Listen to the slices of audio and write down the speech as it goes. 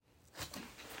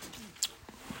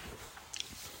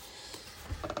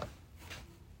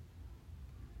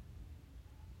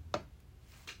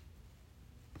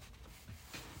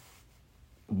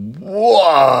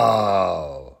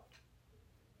Whoa.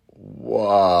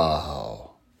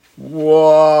 Whoa.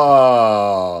 Whoa.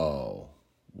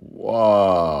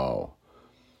 Whoa.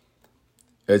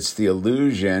 It's the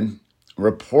illusion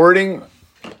reporting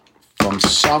from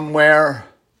somewhere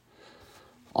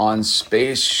on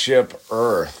spaceship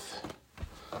Earth.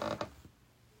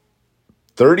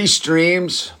 30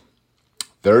 streams,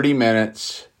 30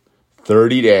 minutes,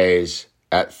 30 days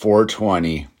at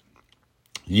 420.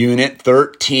 Unit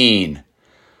 13.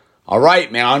 All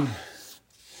right, man.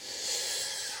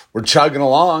 We're chugging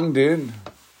along, dude.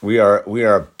 We have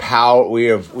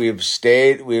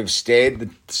stayed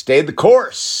the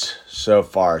course so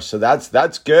far. So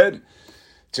that's good.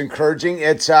 It's encouraging.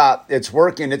 It's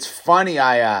working. It's funny.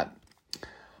 I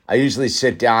usually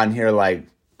sit down here like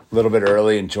a little bit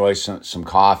early, enjoy some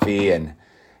coffee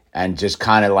and just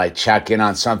kind of like check in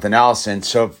on something else. And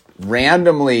so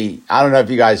randomly, I don't know if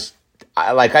you guys,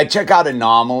 I check out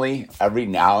Anomaly every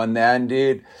now and then,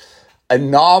 dude.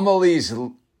 Anomaly's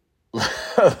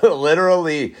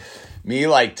literally me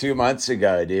like 2 months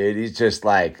ago, dude. He's just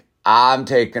like, I'm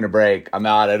taking a break. I'm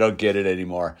out. I don't get it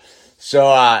anymore.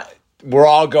 So we're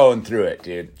all going through it,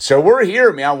 dude. So we're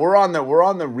here, man. We're on the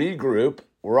regroup.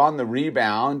 We're on the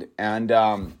rebound, and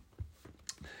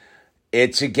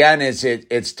it's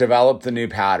developed the new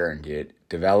pattern, dude.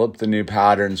 Develop the new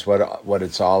patterns. What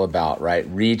it's all about, right?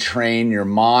 Retrain your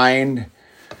mind.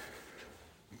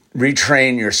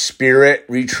 Retrain your spirit,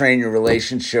 retrain your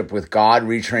relationship with God,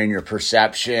 retrain your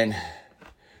perception.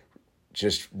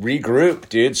 Just regroup,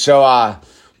 dude. So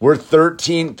we're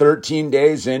 13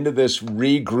 days into this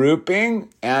regrouping,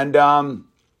 and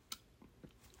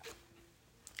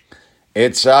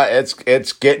it's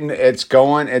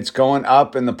going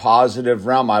up in the positive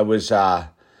realm. I was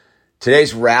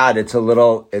today's rad. It's a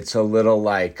little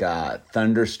like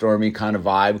thunderstormy kind of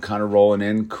vibe, kind of rolling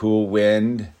in, cool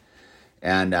wind.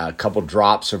 And a couple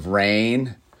drops of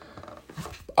rain.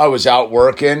 I was out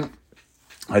working.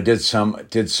 I did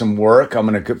some work. I'm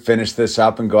going to finish this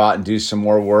up and go out and do some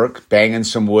more work, banging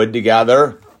some wood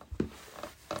together.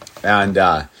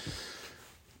 And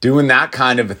doing that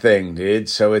kind of a thing, dude.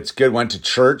 So it's good. Went to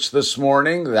church this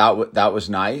morning. That was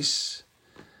nice.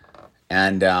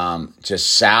 And just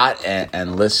sat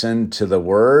and listened to the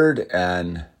word,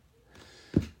 and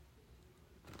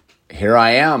here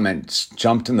I am, and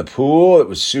jumped in the pool. It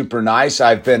was super nice.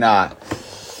 I've been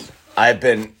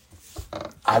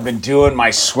doing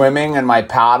my swimming and my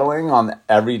paddling on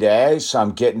every day, so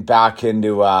I'm getting back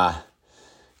into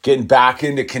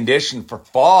condition for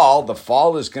fall. The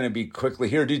fall is going to be quickly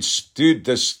here, dude.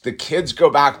 The kids go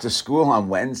back to school on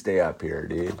Wednesday up here,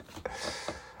 dude.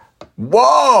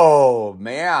 Whoa,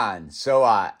 man.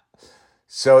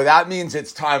 So that means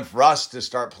it's time for us to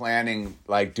start planning,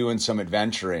 like doing some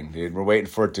adventuring, dude. We're waiting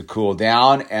for it to cool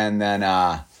down. And then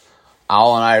Al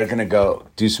and I are going to go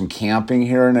do some camping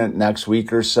here in the next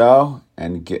week or so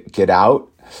and get out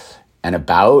and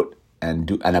about and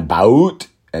do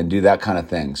that kind of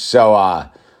thing. So I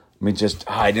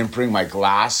didn't bring my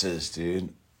glasses,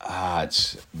 dude.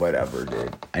 It's whatever,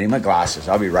 dude. I need my glasses.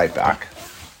 I'll be right back.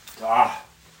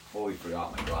 Fully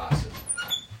forgot my glasses.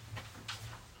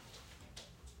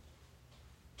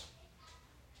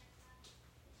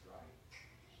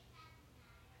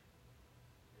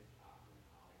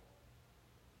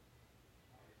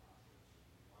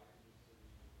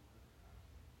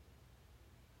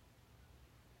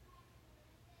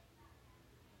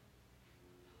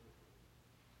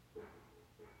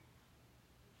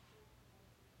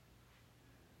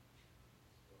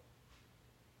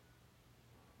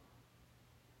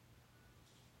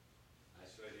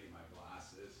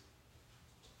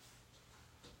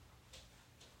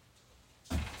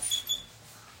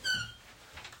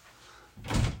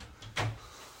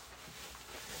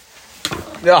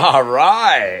 All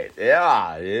right.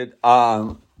 Yeah, dude.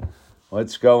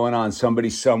 What's going on? Somebody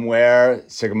somewhere,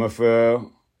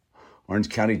 Sigamafu, Orange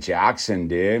County, Jackson,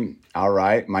 dude. All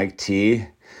right. Mike T.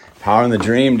 Power in the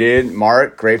Dream, dude.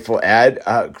 Mark, Grateful Ed.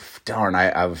 Darn,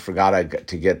 I forgot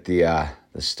to get the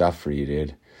stuff for you,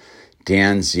 dude.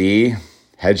 Dan Z,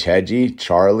 Hedgy,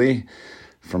 Charlie,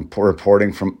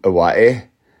 reporting from Hawaii,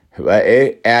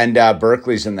 and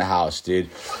Berkeley's in the house, dude.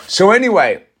 So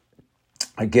anyway,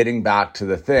 getting back to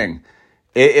the thing,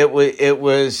 it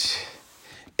was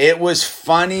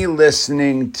funny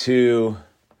listening to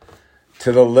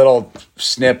the little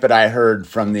snippet I heard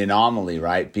from the Anomaly,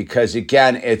 right? Because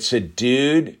again, it's a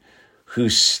dude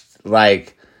who's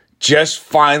like just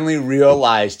finally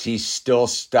realized he's still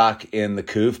stuck in the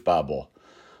Koof bubble,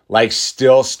 like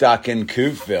still stuck in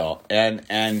Koofville, and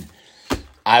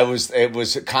it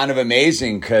was kind of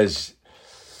amazing because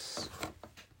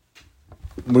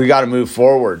we got to move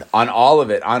forward on all of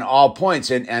it, on all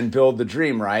points, and build the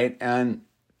dream, right? And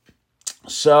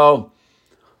so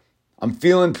I'm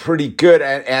feeling pretty good,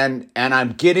 and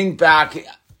I'm getting back.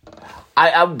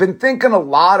 I've been thinking a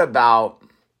lot about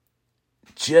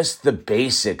just the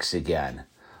basics again.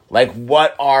 Like,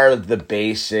 what are the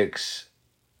basics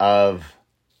of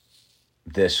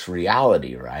this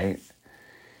reality, right?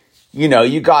 You know,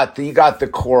 you got the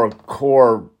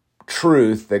core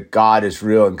truth that God is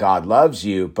real and God loves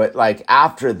you, but like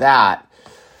after that,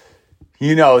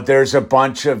 you know, there's a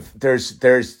bunch of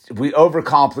we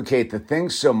overcomplicate the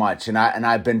things so much, and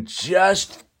I've been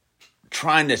just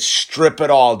trying to strip it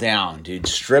all down, dude.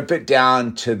 Strip it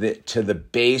down to the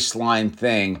baseline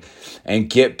thing, and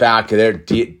get back there.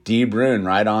 D Brune,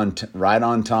 right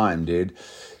on time, dude.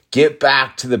 Get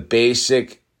back to the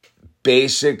basic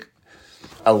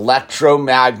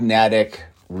electromagnetic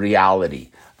reality.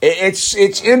 It's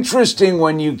interesting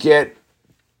when you get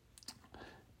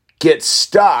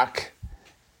stuck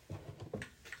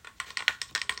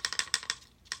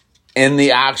in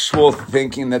the actual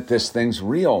thinking that this thing's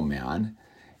real, man.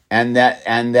 And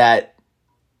that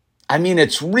I mean,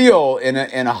 it's real in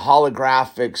a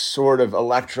holographic sort of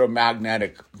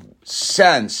electromagnetic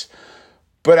sense.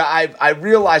 But I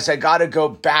realized I got to go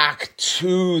back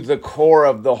to the core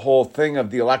of the whole thing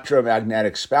of the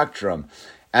electromagnetic spectrum.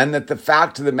 And that the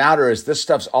fact of the matter is this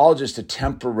stuff's all just a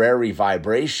temporary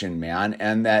vibration, man.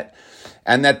 And that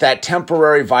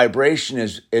temporary vibration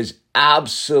is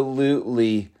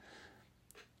absolutely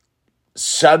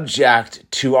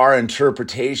subject to our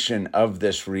interpretation of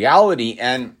this reality.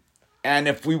 And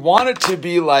if we want it to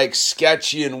be like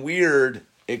sketchy and weird,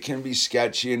 it can be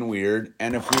sketchy and weird.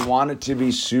 And if we want it to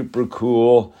be super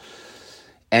cool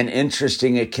and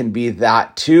interesting, it can be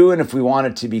that too. And if we want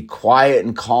it to be quiet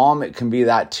and calm, it can be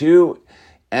that too.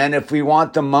 And if we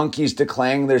want the monkeys to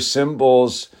clang their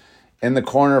cymbals in the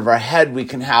corner of our head, we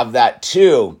can have that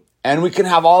too. And we can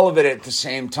have all of it at the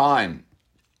same time.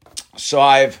 So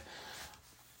I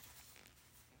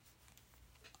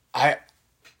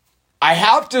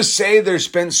have to say there's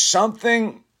been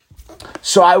something.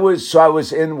 So I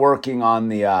was in working on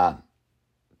the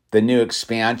new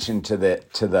expansion to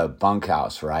the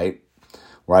bunkhouse, right?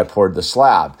 Where I poured the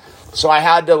slab. So I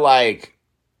had to I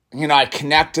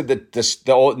connected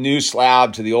the old new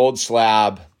slab to the old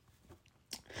slab.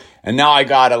 And now I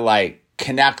got to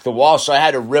connect the wall. So I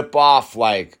had to rip off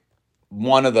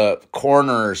one of the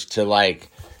corners to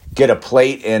get a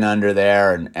plate in under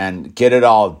there and get it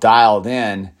all dialed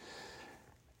in.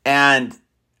 And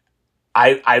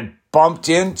I bumped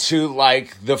into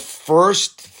the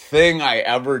first thing I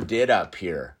ever did up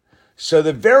here. So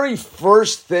the very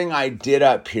first thing I did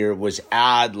up here was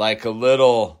add a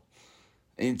little,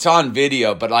 it's on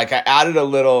video, but I added a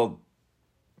little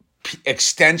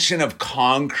extension of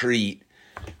concrete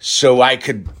so I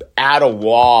could add a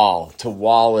wall to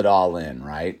wall it all in,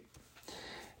 right?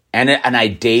 And I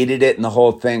dated it and the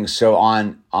whole thing. So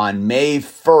on May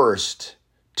 1st,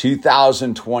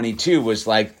 2022 was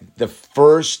the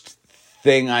first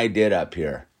thing I did up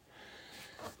here.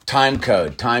 Time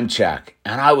code, time check.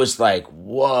 And I was like,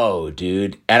 whoa,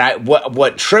 dude. And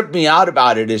what tripped me out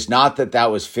about it is not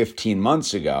that was 15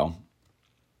 months ago.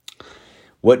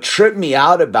 What tripped me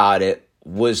out about it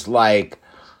was I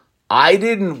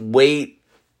didn't wait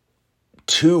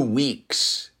 2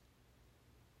 weeks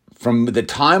from the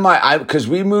time because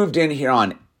we moved in here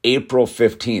on April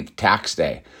 15th, tax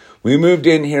day. We moved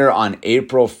in here on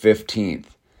April 15th.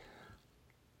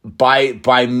 By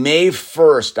May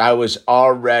 1st, I was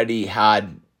already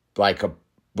had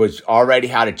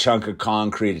a chunk of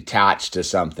concrete attached to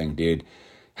something, dude.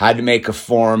 Had to make a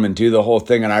form and do the whole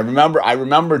thing. And I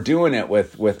remember doing it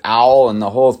with Owl and the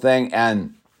whole thing.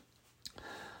 And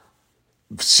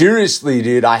seriously,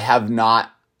 dude, I have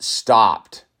not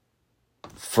stopped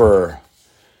for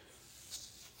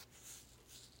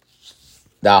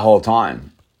that whole time.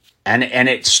 And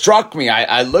it struck me.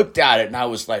 I looked at it and I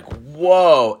was like,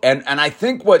 whoa. And I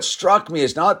think what struck me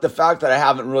is not the fact that I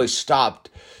haven't really stopped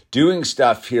doing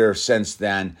stuff here since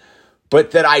then,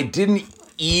 but that I didn't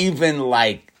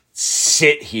even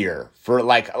sit here for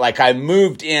I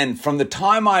moved in. From the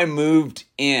time I moved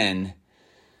in,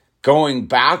 going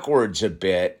backwards a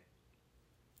bit,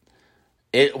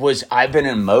 I've been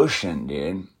in motion,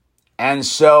 dude. And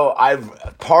so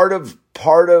part of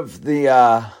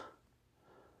the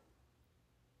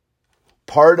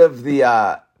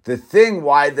thing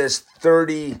why this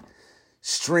 30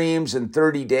 streams and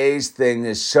 30 days thing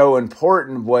is so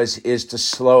important is to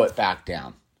slow it back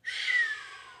down.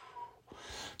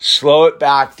 Slow it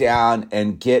back down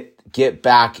and get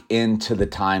back into the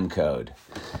time code.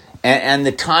 And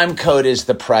the time code is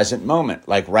the present moment,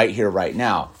 like right here, right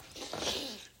now.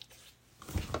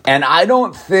 And I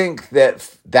don't think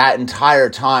that entire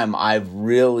time I've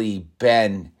really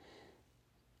been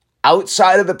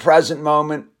outside of the present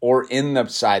moment or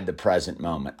inside the present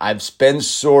moment. I've been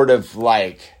sort of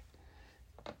like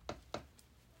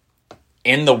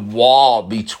in the wall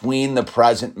between the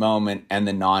present moment and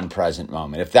the non-present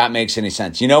moment, if that makes any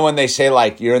sense. You know when they say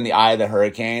like you're in the eye of the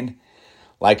hurricane?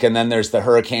 Like, and then there's the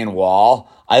hurricane wall.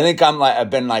 I think I've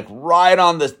been like right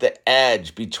on the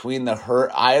edge between the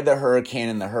eye of the hurricane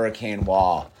and the hurricane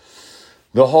wall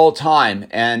the whole time.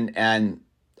 And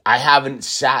I haven't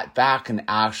sat back and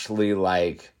actually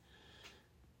like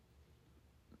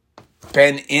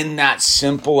been in that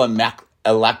simple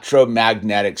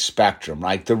electromagnetic spectrum,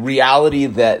 right? The reality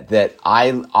that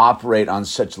I operate on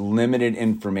such limited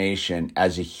information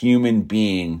as a human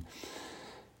being,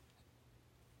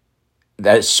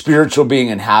 that spiritual being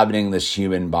inhabiting this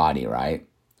human body, right?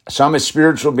 So I'm a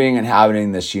spiritual being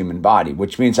inhabiting this human body,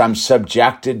 which means I'm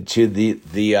subjected to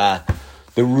the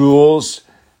rules.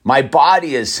 My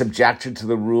body is subjected to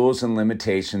the rules and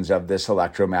limitations of this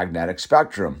electromagnetic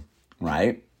spectrum,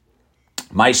 right?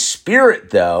 My spirit,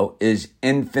 though, is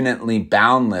infinitely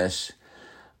boundless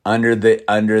under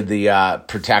the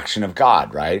protection of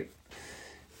God, right?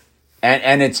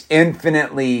 And it's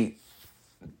infinitely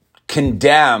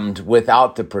condemned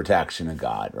without the protection of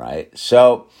God, right?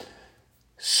 So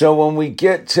when we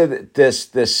get to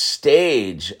this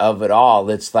stage of it all,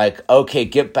 it's like, okay,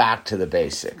 get back to the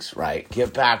basics, right?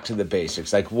 Get back to the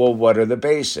basics. Like, well, what are the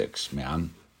basics,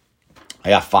 man?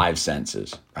 I got 5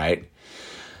 senses, right?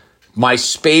 My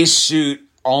spacesuit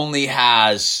only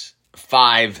has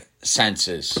 5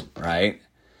 senses, right?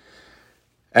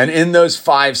 And in those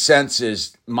 5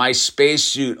 senses, my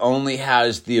spacesuit only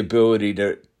has the ability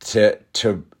to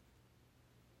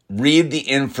read the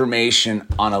information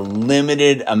on a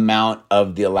limited amount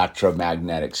of the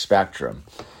electromagnetic spectrum.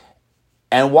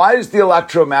 And why is the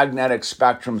electromagnetic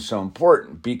spectrum so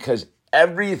important? Because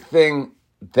everything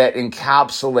that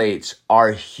encapsulates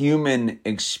our human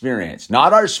experience,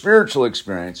 not our spiritual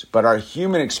experience, but our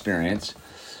human experience,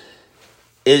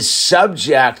 is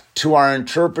subject to our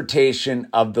interpretation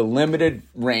of the limited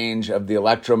range of the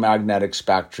electromagnetic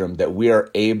spectrum that we are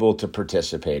able to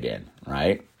participate in,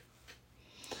 right?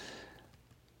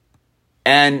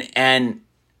 And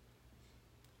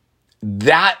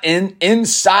that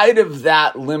inside of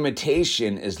that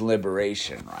limitation is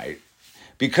liberation, right?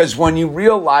 Because when you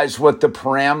realize what the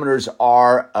parameters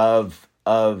are of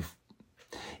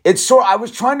it's so, I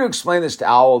was trying to explain this to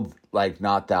Owl like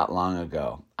not that long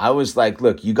ago. I was like,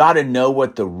 look, you got to know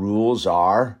what the rules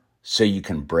are so you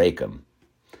can break them.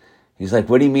 He's like,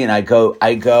 what do you mean? I go,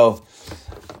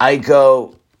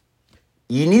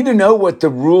 you need to know what the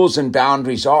rules and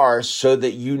boundaries are so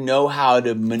that you know how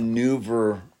to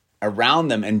maneuver around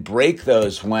them and break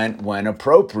those when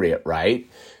appropriate, right?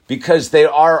 Because they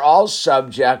are all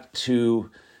subject to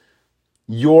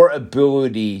your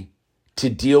ability to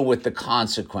deal with the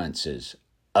consequences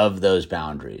of those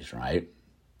boundaries, right?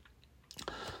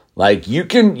 Like you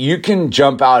can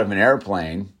jump out of an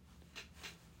airplane,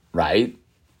 right?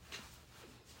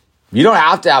 You don't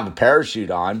have to have a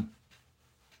parachute on,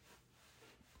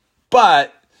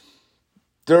 but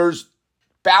there's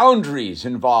boundaries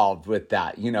involved with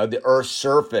that. You know, the Earth's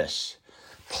surface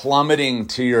plummeting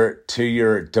to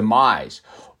your demise.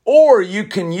 Or you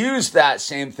can use that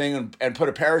same thing and put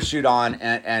a parachute on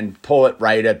and pull it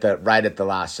right at the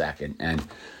last second and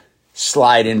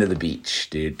slide into the beach,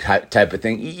 dude, type of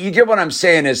thing. You get what I'm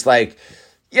saying? Is like,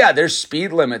 yeah, there's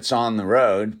speed limits on the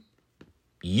road.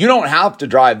 You don't have to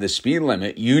drive the speed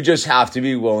limit. You just have to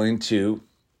be willing to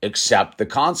accept the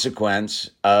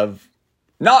consequence of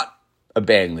not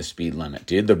obeying the speed limit,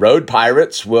 dude. The road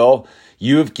pirates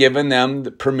you've given them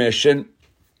the permission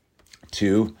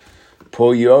to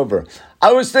pull you over.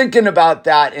 I was thinking about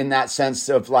that in that sense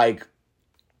of like,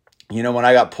 you know, when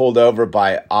I got pulled over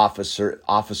by Officer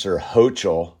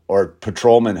Hochul or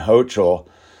Patrolman Hochul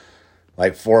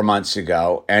like 4 months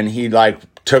ago, and he like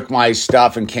took my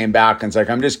stuff and came back and it's like,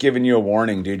 I'm just giving you a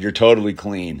warning, dude. You're totally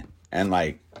clean and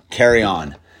like carry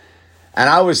on. And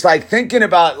I was like thinking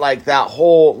about like that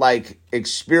whole like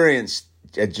experience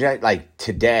like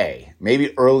today,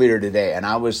 maybe earlier today. And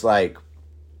I was like,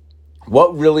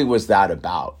 what really was that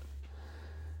about?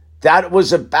 That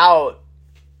was about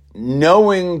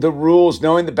knowing the rules,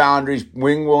 knowing the boundaries,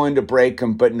 being willing to break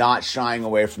them, but not shying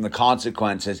away from the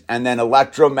consequences. And then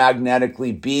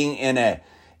electromagnetically being in a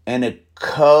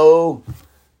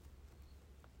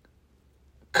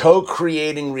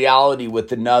co-creating reality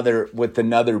with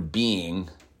another being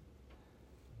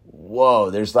whoa,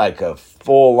 there's like a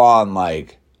full on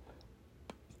like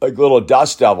little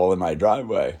dust devil in my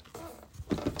driveway.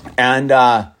 And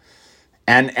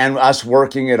us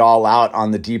working it all out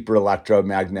on the deeper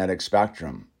electromagnetic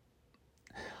spectrum.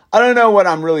 I don't know what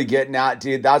I'm really getting at,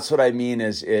 dude. That's what I mean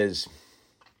is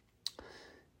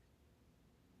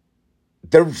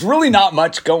there's really not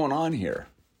much going on here,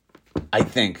 I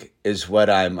think, is what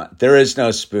there is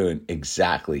no spoon.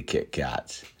 Exactly, Kit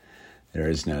Kats. There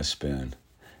is no spoon.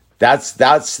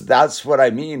 That's what I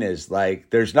mean is like,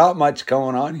 there's not much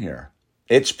going on here.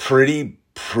 It's pretty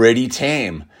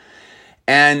tame.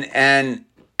 And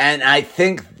I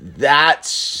think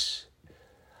that's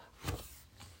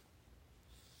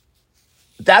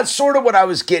sort of what I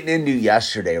was getting into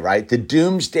yesterday, right? The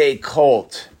doomsday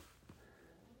cult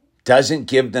doesn't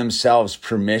give themselves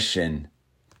permission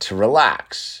to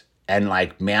relax and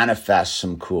like manifest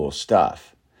some cool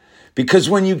stuff. Because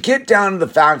when you get down to the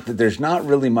fact that there's not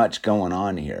really much going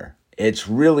on here, it's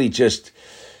really just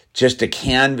a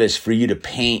canvas for you to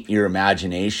paint your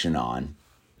imagination on.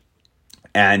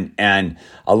 And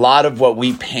a lot of what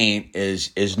we paint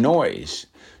is noise,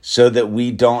 so that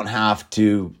we don't have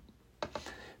to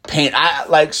paint.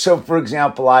 So for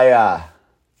example,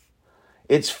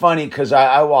 it's funny because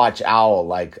I watch Owl.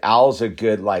 Like Owl's a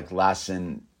good like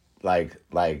lesson, like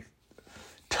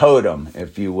totem,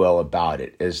 if you will, about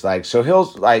it. Is like, so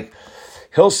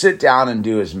he'll sit down and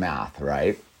do his math,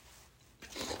 right?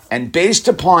 And based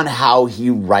upon how he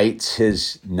writes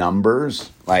his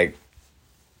numbers,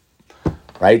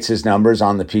 writes his numbers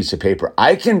on the piece of paper,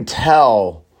 I can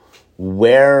tell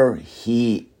where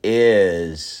he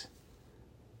is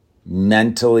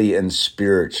mentally and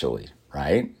spiritually,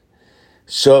 right?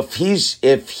 So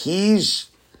if he's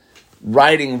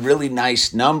writing really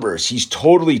nice numbers, he's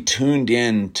totally tuned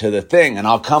in to the thing. And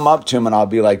I'll come up to him and I'll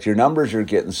be like, your numbers are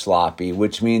getting sloppy,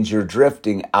 which means you're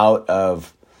drifting out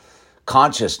of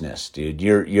consciousness, dude.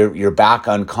 You're back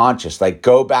unconscious. Like,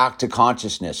 go back to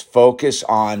consciousness. Focus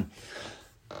on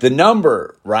the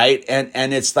number, right?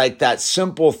 And it's like that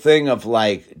simple thing of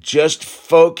like, just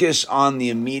focus on the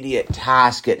immediate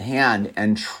task at hand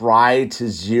and try to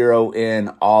zero in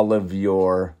all of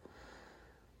your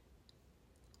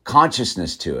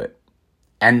consciousness to it.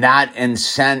 And that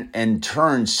in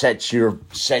turn sets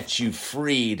you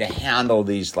free to handle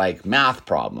these like math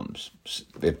problems,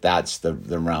 if that's the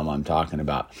realm I'm talking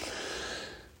about.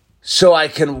 So I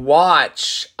can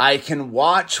watch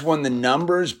when the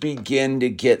numbers begin to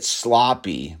get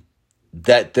sloppy,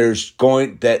 that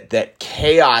that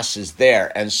chaos is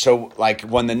there. And so like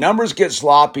when the numbers get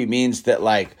sloppy means that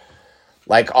like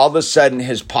all of a sudden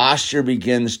his posture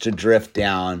begins to drift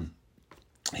down.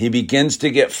 He begins to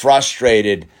get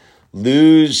frustrated,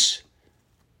 lose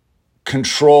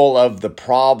control of the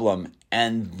problem,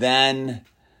 and then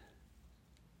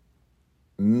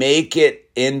make it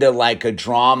into like a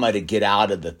drama to get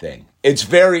out of the thing. It's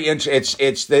very interesting.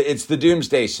 It's the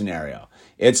doomsday scenario.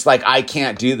 It's like, I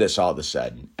can't do this all of a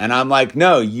sudden. And I'm like,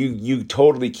 no, you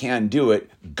totally can do it.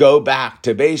 Go back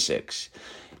to basics.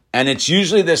 And it's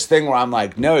usually this thing where I'm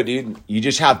like, no, dude, you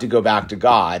just have to go back to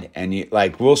God. And you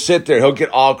like, we'll sit there. He'll get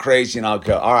all crazy and I'll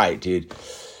go, all right, dude,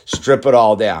 strip it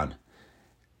all down.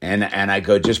 And I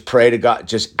go, just pray to God.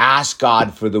 Just ask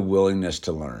God for the willingness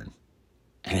to learn.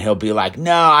 And he'll be like,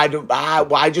 no, I don't.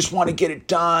 I just want to get it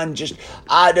done.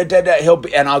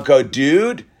 And I'll go,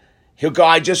 dude. He'll go,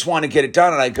 I just want to get it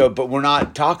done. And I go, but we're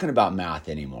not talking about math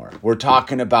anymore. We're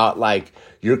talking about like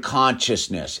your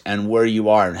consciousness and where you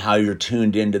are and how you're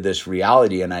tuned into this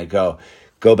reality. And I go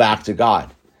back to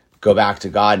God. Go back to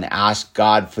God and ask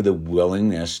God for the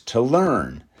willingness to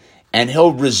learn. And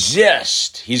he'll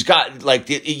resist. He's got like,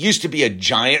 it used to be a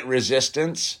giant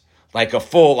resistance, like a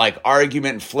full like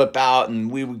argument flip out, and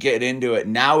we would get into it.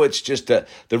 Now it's just the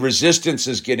resistance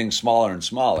is getting smaller and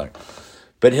smaller.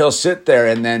 But he'll sit there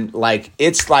and then like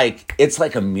it's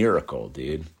like a miracle,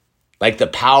 dude. Like the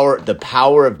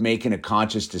power of making a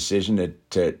conscious decision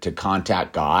to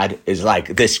contact God is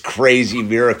like this crazy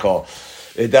miracle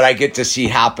that I get to see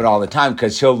happen all the time,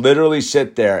 because he'll literally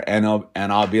sit there and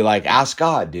I'll be like, ask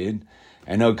God, dude.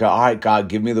 And he'll go, all right, God,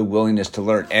 give me the willingness to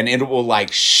learn. And it will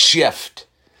like shift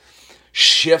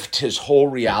his whole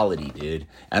reality, dude.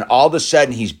 And all of a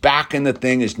sudden he's back in the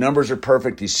thing. His numbers are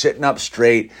perfect. He's sitting up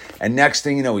straight. And next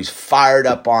thing you know, he's fired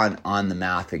up on the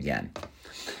math again.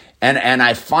 And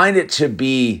I find it to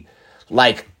be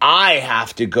like, I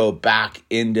have to go back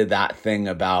into that thing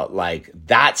about like,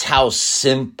 that's how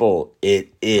simple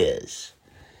it is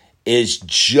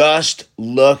just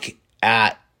look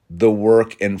at the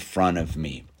work in front of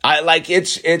me.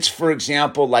 It's for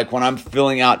example, like when I'm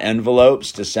filling out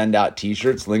envelopes to send out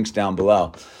t-shirts, links down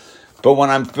below. But when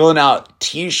I'm filling out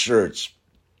t-shirts,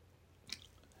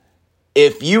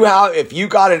 if you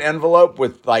got an envelope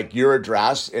with like your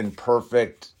address in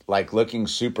perfect, like looking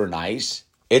super nice,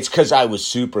 it's because I was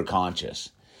super conscious.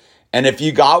 And if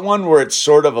you got one where it's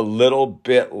sort of a little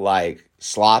bit like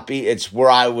sloppy, it's where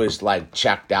I was like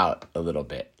checked out a little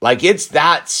bit. Like it's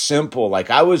that simple. Like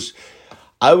I was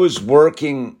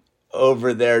working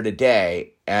over there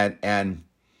today and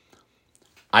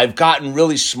I've gotten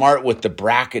really smart with the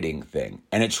bracketing thing,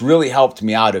 and it's really helped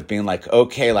me out of being like,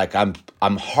 okay, like I'm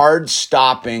hard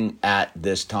stopping at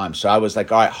this time. So I was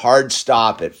like, all right, hard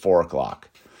stop at 4:00.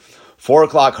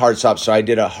 4:00 hard stop. So I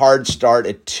did a hard start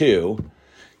at 2:00.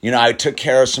 I took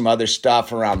care of some other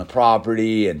stuff around the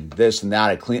property and this and that.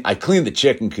 I cleaned the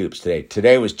chicken coops today.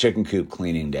 Today was chicken coop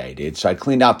cleaning day, dude. So I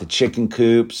cleaned out the chicken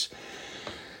coops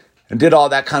and did all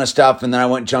that kind of stuff. And then I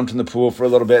went and jumped in the pool for a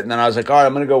little bit. And then I was like, all right,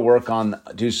 I'm going to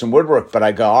go do some woodwork. But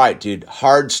I go, all right, dude,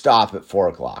 hard stop at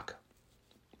 4:00.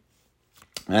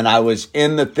 And I was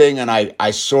in the thing and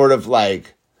I sort of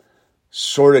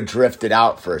drifted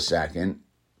out for a second.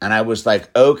 And I was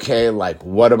like, okay, like,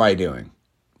 what am I doing?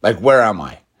 Like, where am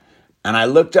I? And I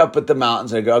looked up at the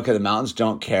mountains. I go, okay, the mountains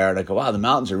don't care. And I go, wow, the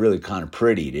mountains are really kind of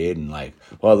pretty, dude. And like,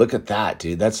 well, look at that,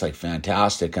 dude. That's like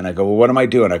fantastic. And I go, well, what am I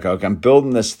doing? I go, okay, I'm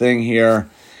building this thing here.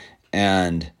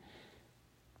 And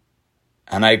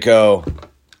I go,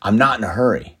 I'm not in a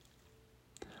hurry.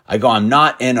 I go, I'm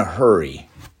not in a hurry.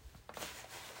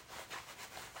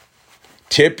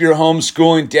 Tip your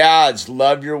homeschooling dads.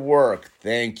 Love your work.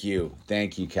 Thank you.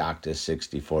 Thank you, Cactus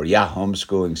 64. Yeah,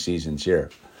 homeschooling season's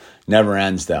here. Never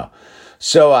ends though.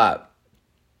 So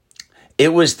it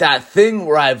was that thing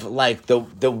where I've like the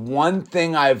one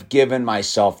thing I've given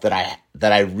myself that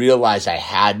I realized I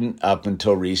hadn't up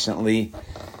until recently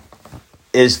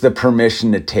is the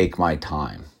permission to take my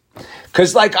time.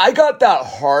 Cause like I got that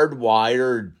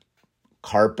hardwired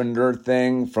carpenter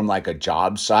thing from like a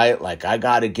job site. Like I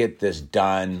got to get this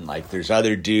done. Like there's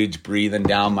other dudes breathing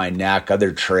down my neck,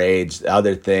 other trades,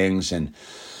 other things. And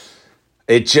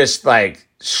it just like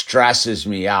stresses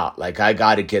me out. Like I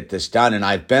got to get this done. And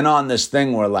I've been on this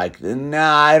thing where like,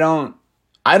 nah, I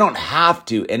don't have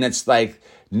to. And it's like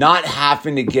not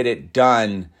having to get it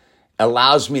done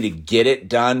allows me to get it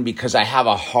done because I have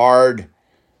a hard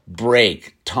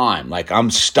break time. Like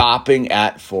I'm stopping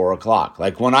at 4:00.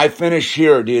 Like when I finish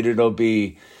here, dude,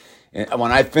 when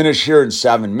I finish here in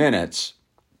 7 minutes,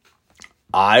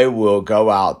 I will go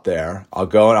out there. I'll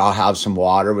go and I'll have some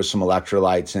water with some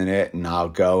electrolytes in it, and I'll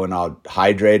go and I'll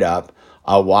hydrate up.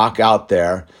 I'll walk out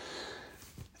there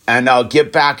and I'll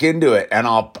get back into it, and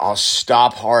I'll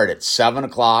stop hard at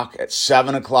 7:00. At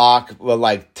 7:00, well,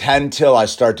 like 10 till I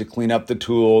start to clean up the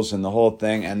tools and the whole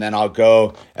thing. And then I'll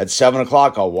go at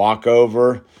 7:00, I'll walk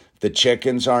over. If the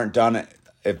chickens aren't done,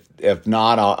 if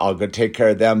not, I'll go take care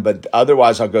of them. But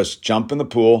otherwise I'll go jump in the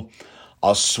pool.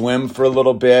 I'll swim for a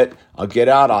little bit. I'll get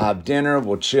out. I'll have dinner.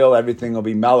 We'll chill. Everything will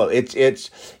be mellow. It's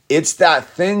that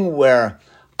thing where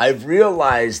I've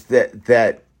realized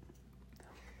that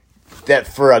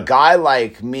for a guy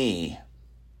like me,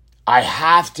 I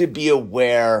have to be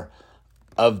aware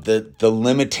of the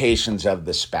limitations of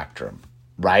the spectrum,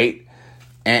 right?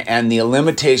 And the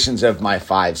limitations of my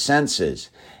five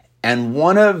senses. And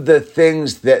one of the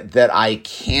things that I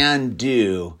can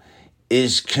do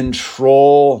is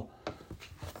control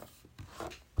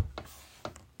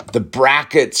the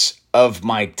brackets of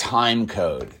my time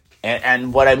code.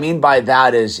 And what I mean by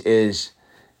that is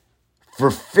for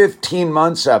 15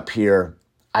 months up here,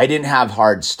 I didn't have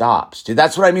hard stops. Dude,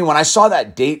 that's what I mean. When I saw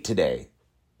that date today,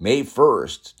 May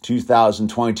 1st,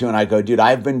 2022, and I go, dude,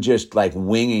 I've been just like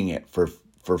winging it for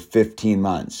 15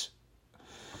 months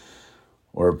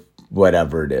or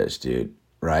whatever it is, dude,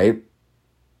 right?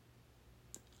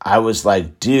 I was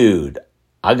like, dude,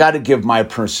 I got to give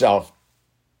myself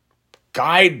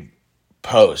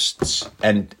guideposts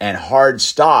and hard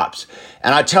stops.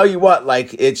 And I tell you what,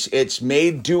 like it's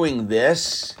made doing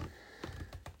this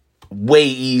way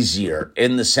easier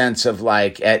in the sense of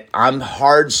like I'm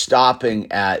hard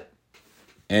stopping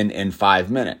in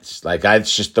 5 minutes. Like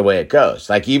it's just the way it goes.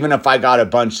 Like even if I got a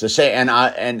bunch to say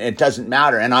and it doesn't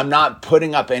matter, and I'm not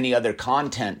putting up any other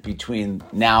content between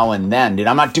now and then, dude.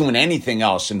 I'm not doing anything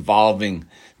else involving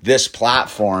this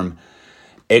platform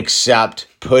except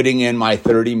putting in my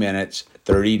 30 minutes,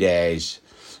 30 days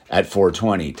at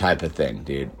 420 type of thing,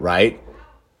 dude, right?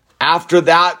 After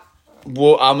that, I'm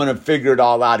going to figure it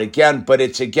all out again. But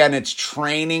it's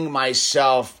training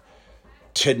myself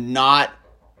to not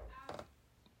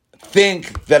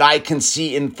think that I can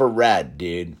see infrared,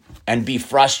 dude, and be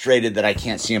frustrated that I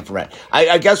can't see infrared.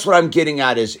 I guess what I'm getting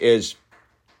at is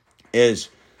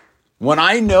when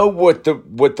I know what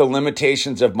the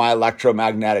limitations of my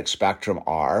electromagnetic spectrum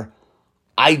are,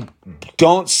 I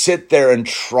don't sit there and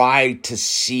try to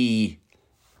see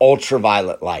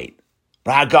ultraviolet light.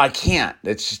 But I can't.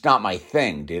 It's just not my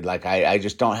thing, dude. Like, I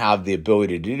just don't have the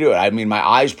ability to do it. I mean, my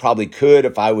eyes probably could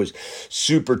if I was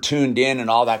super tuned in and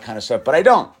all that kind of stuff, but I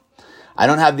don't. I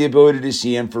don't have the ability to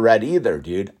see infrared either,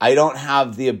 dude. I don't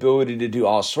have the ability to do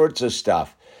all sorts of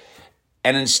stuff.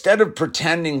 And instead of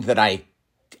pretending that I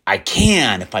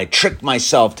can, if I trick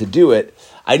myself to do it,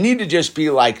 I need to just be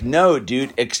like, no,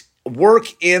 dude, work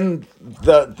in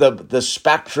the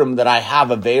spectrum that I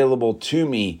have available to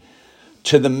me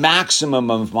to the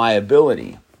maximum of my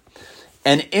ability.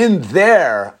 And in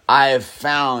there, I have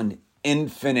found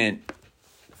infinite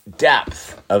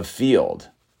depth of field.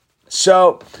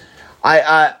 So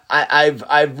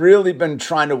I've really been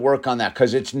trying to work on that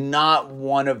because it's not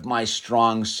one of my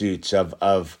strong suits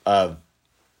of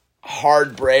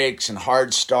hard breaks and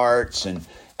hard starts and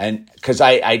because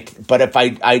but if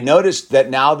I noticed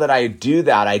that now that I do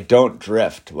that, I don't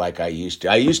drift like I used to.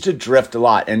 I used to drift a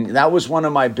lot. And that was one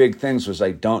of my big things was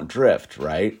like, don't drift,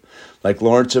 right? Like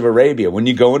Lawrence of Arabia. When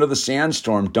you go into the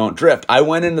sandstorm, don't drift. I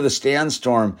went into the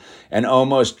sandstorm and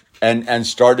almost, and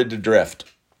started to drift.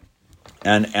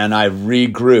 And I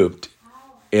regrouped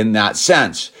in that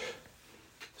sense.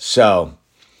 So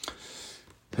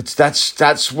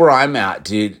that's where I'm at,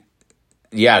 dude.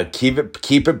 Yeah, keep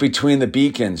it between the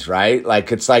beacons, right?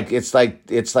 Like it's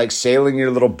like sailing your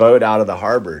little boat out of the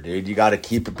harbor, dude. You got to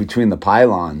keep it between the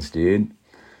pylons, dude.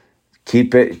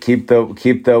 Keep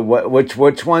the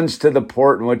which one's to the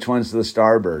port and which one's to the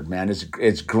starboard, man.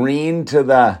 It's green to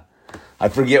the, I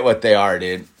forget what they are,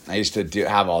 dude. I used to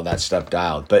have all that stuff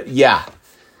dialed, but yeah,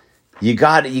 you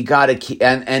got to keep,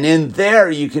 and in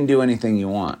there you can do anything you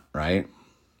want, right?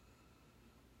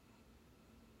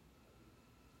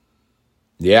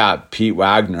 Yeah, Pete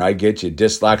Wagner, I get you.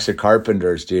 Dyslexic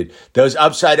carpenters, dude. Those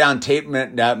upside down tape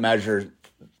measure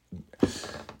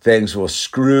things will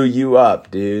screw you up,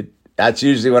 dude. That's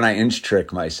usually when I inch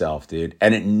trick myself, dude.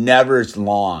 And it never is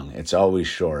long. It's always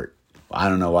short. I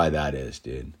don't know why that is,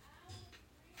 dude.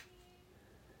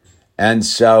 And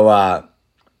so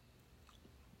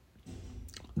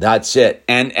that's it.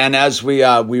 And as we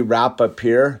wrap up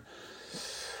here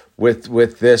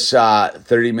with this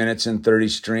 30 minutes and 30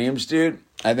 streams, dude,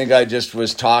 I think I just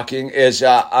was talking is,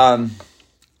 yeah,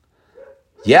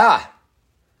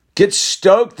 get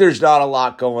stoked. There's not a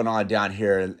lot going on down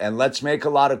here, and let's make a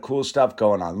lot of cool stuff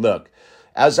going on. Look,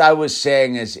 as I was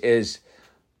saying, is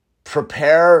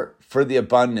prepare for the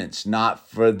abundance, not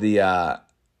for the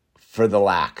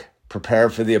lack. Prepare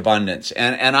for the abundance.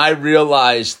 And I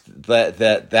realized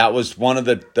that was one of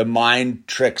the mind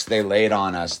tricks they laid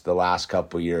on us the last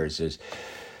couple of years is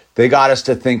they got us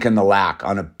to think in the lack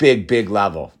on a big, big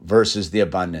level versus the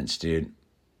abundance, dude.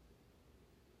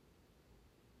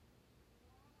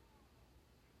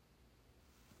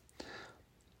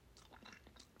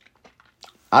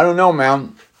 I don't know,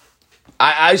 man.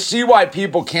 I see why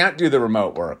people can't do the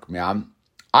remote work, man.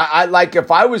 I like if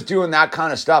I was doing that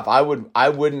kind of stuff, I wouldn't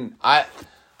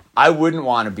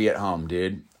want to be at home,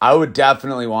 dude. I would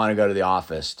definitely want to go to the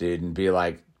office, dude, and be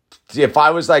like, if I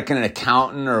was like an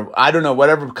accountant or I don't know,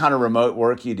 whatever kind of remote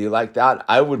work you do like that,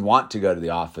 I would want to go to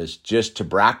the office just to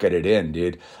bracket it in,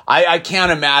 dude. I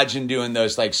can't imagine doing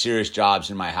those like serious jobs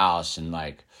in my house and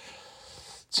like, it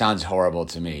sounds horrible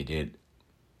to me, dude.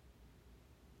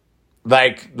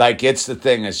 Like it's the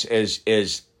thing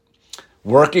is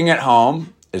working at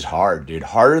home is hard, dude.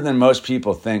 Harder than most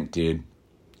people think, dude.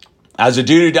 As a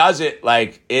dude who does it,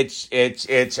 like it's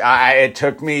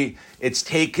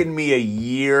taken me a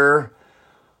year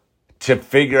to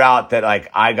figure out that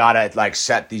like I gotta like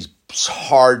set these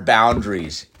hard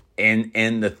boundaries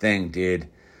in the thing, dude.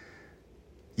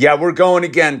 Yeah, we're going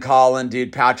again, Colin,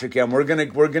 dude, Patrick, and we're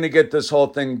gonna get this whole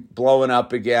thing blowing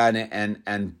up again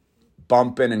and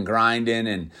bumping and grinding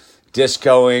and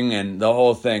discoing and the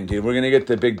whole thing, dude. We're gonna get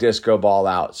the big disco ball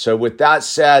out. So with that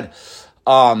said,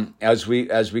 as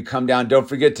we come down, don't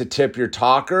forget to tip your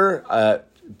talker.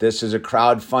 This is a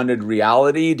crowd-funded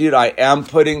reality, dude. I am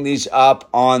putting these up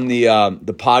on the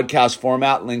podcast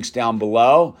format. Links down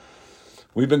below.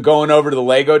 We've been going over to the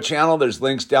Lego channel. There's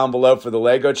links down below for the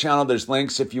Lego channel. There's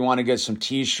links if you want to get some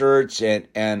t-shirts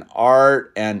and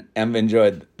art and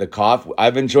enjoyed the coffee.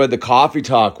 I've enjoyed the coffee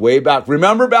talk way back.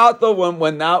 Remember about the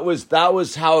when that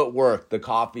was how it worked, the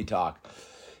coffee talk.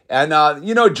 And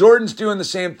Jordan's doing the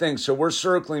same thing. So we're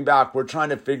circling back. We're trying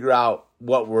to figure out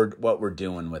what we're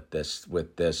doing with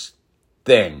this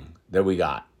thing that we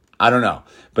got. I don't know.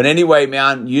 But anyway,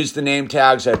 man, use the name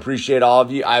tags. I appreciate all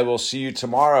of you. I will see you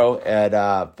tomorrow at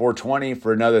 4:20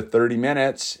 for another 30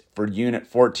 minutes for Unit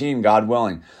 14, God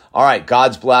willing. All right,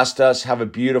 God's blessed us. Have a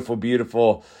beautiful,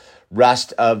 beautiful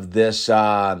rest of this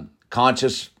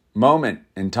conscious moment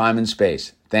in time and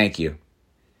space. Thank you.